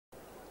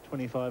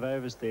25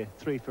 overs there,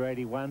 3 for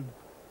 81.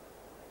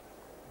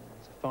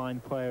 He's a fine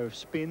player of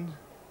spin.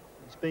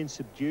 He's been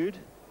subdued.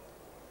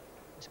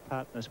 His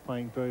partner's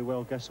playing very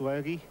well,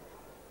 Gasuogi.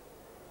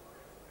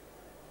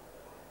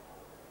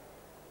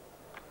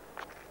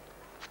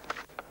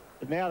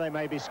 But now they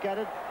may be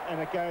scattered,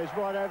 and it goes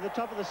right over the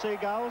top of the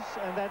Seagulls,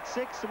 and that's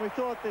 6. And we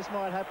thought this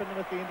might happen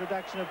with the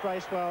introduction of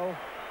Bracewell.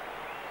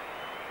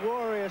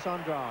 Glorious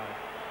on drive.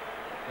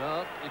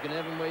 Well, you can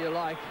have him where you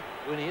like.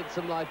 When he hits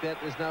them like that,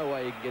 there's no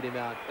way you can get him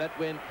out. That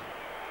went,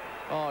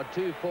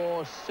 2,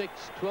 4,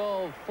 6,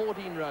 12,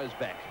 14 rows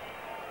back.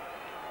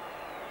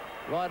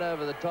 Right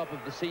over the top of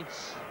the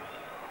seats.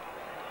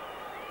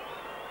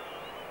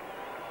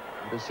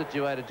 It was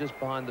situated just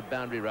behind the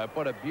boundary rope.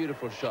 What a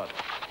beautiful shot.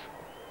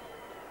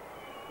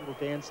 Little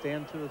dance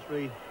down, 2 or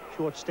 3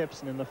 short steps,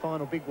 and then the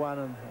final big one,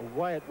 and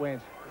away it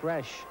went.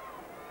 Crash.